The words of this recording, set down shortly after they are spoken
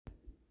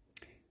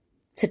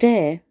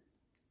Today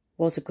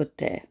was a good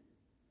day.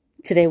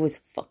 Today was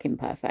fucking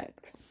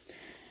perfect.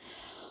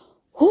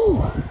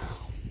 Oh,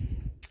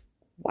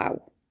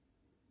 wow.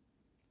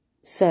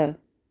 So,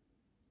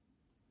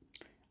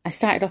 I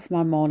started off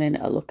my morning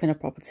at looking at a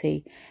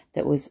property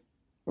that was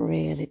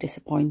really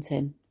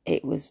disappointing.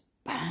 It was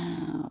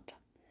bad.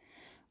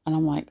 And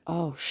I'm like,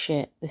 oh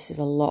shit, this is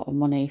a lot of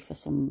money for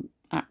some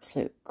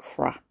absolute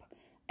crap.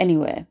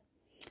 Anyway,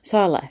 so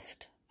I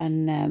left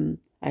and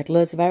I had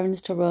loads of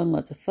errands to run,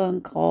 loads of phone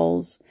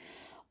calls,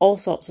 all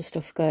sorts of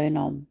stuff going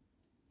on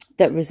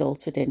that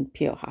resulted in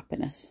pure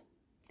happiness.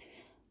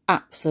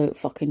 Absolute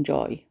fucking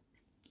joy.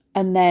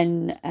 And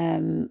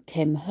then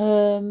came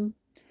home.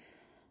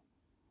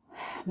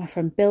 My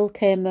friend Bill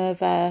came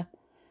over.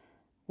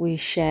 We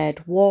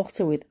shared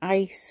water with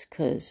ice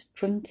because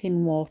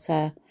drinking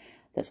water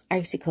that's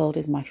icy cold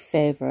is my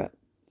favourite.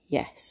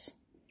 Yes.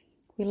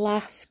 We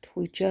laughed,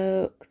 we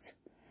joked.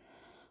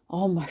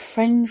 All my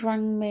friends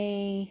rang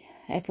me.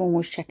 Everyone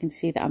was checking to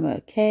see that I'm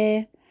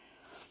okay.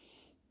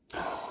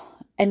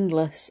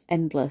 Endless,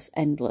 endless,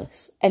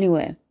 endless.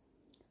 Anyway,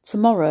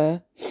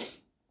 tomorrow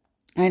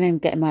I'm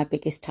getting my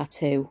biggest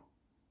tattoo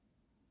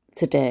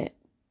to date.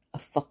 A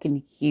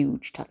fucking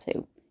huge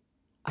tattoo.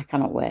 I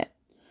cannot wait.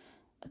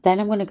 Then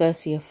I'm going to go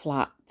see a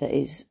flat that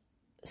is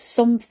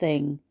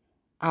something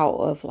out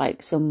of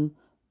like some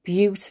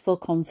beautiful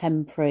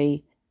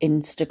contemporary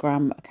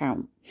Instagram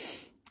account.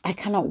 I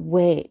cannot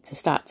wait to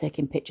start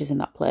taking pictures in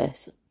that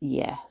place.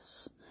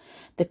 Yes.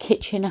 The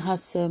kitchen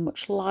has so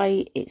much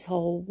light. It's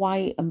all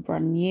white and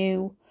brand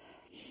new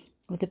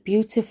with a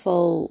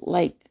beautiful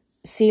like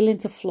ceiling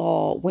to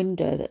floor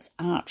window that's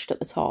arched at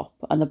the top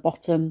and the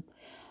bottom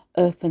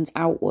opens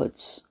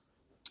outwards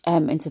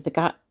into the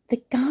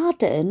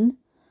garden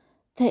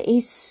that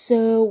is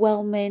so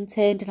well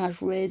maintained and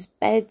has raised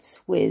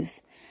beds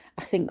with,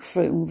 I think,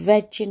 fruit and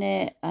veg in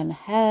it and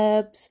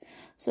herbs.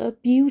 So a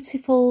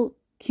beautiful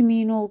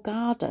communal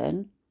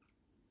garden.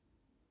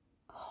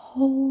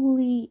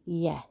 Holy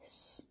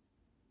yes.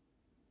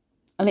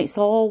 And it's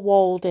all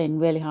walled in,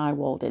 really high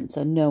walled in,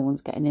 so no one's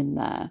getting in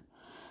there.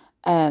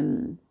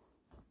 I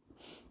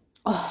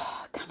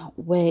cannot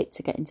wait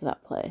to get into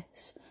that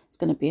place. It's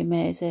going to be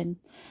amazing.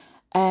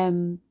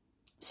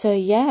 So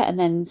yeah, and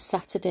then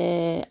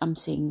Saturday I'm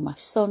seeing my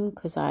son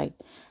because I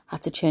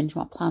had to change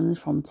my plans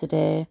from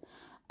today.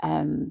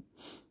 I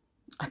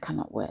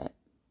cannot wait.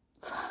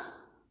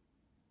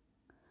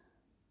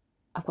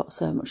 I've got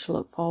so much to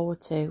look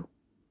forward to.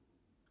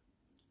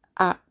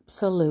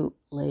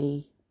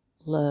 Absolutely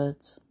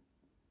loads.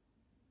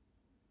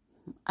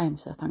 I am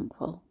so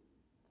thankful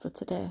for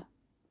today.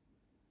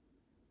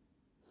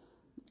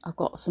 I've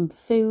got some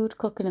food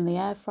cooking in the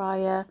air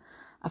fryer.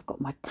 I've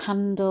got my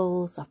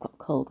candles. I've got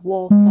cold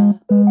water.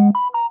 And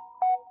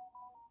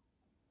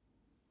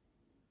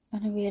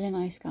a really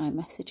nice guy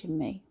messaging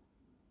me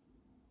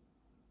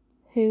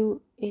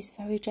who is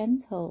very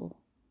gentle.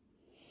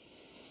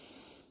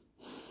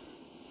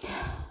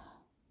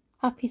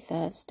 Happy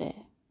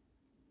Thursday.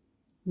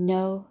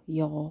 Know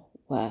your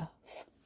worth.